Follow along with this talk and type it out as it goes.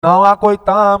Não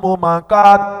acoitamos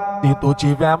mancada. Se tu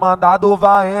tiver mandado,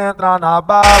 vai entrar na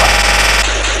bala.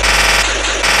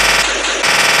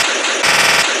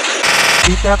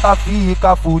 Se tenta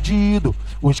fica fudido,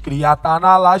 os cria tá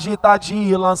na laje, tá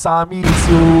de lançar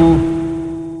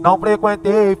míssil. Não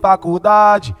frequentei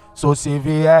faculdade, sou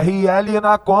CVRL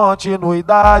na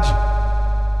continuidade.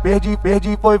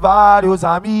 Perdi foi vários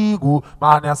amigos,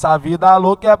 mas nessa vida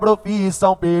louca é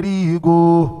profissão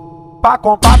perigo. Pra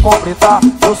completar,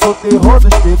 eu sou terror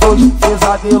dos P2,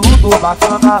 pesadelo do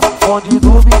bacana, onde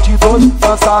do 22,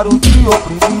 cansaram de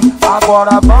oprimir.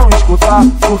 Agora vão escutar,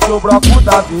 porque o bloco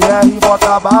da VR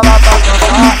bota bala pra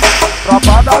cantar.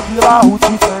 Tropa da Vila Ruth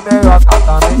tem meiota,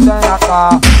 também tem a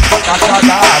caixa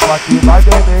d'água que vai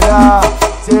vermelhar.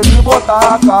 Se ele botar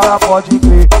a cara, pode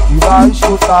crer e vai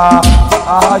escutar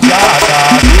a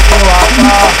rajada do meu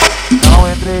AK.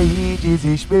 Não entrei em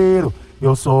desespero,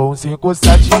 eu sou um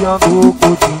 57 ando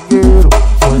com dinheiro.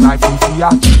 Foi naipe de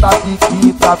artista,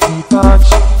 pique traficante.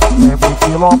 Sempre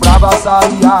que lombrava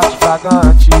saía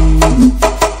extravagante.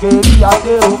 Queria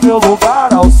ter o meu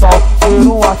lugar ao sol, ser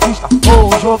um artista ou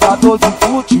um jogador de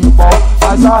futebol.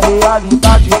 Mas a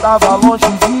realidade tava longe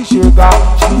de chegar.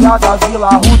 Esquina da Vila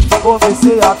Ruth,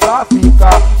 comecei a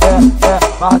traficar.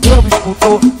 Mas Deus me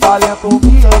escutou, talento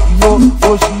me enviou.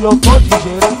 Hoje eu tô de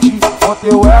gerente, ontem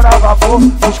eu era vapor.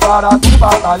 Os caras do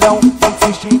batalhão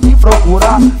insistem em me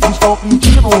procurar. Estão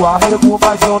pedindo arrego,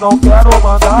 mas eu não quero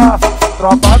mandar.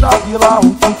 Tropa da Vila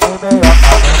Ruth tem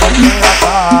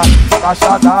meiota,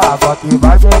 caixa d'água que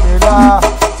vai vermelhar.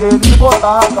 Se ele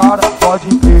botar a cara, pode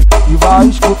crer e vai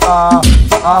escutar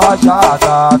a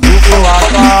rajada do meu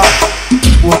AK.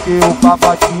 Porque o papo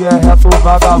aqui é reto,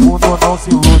 vagabundo não se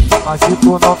ilude. Mas se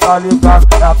tu não tá ligado,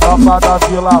 é a tropa da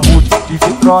Vila Ruth. De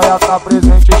Troia tá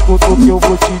presente, escuta o que eu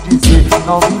vou te dizer.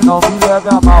 Não me leve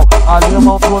a mal,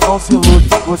 alemão tu não se ilude.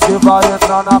 Você vai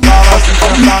entrar na bala se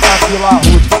sentar na Vila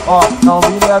Ruth. Ó, não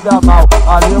me leve a mal,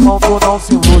 alemão tu não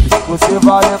se ilude. Você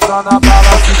vai entrar na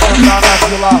bala se sentar na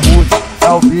Vila Ruth. É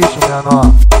o bicho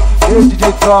menor. Ei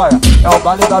DJ Troia, é o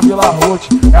baile da Vila Ruth.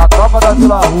 É a tropa da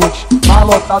Vila Ruth, mais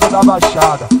lotado da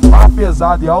Baixada, mais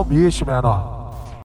pesado e é o bicho menor.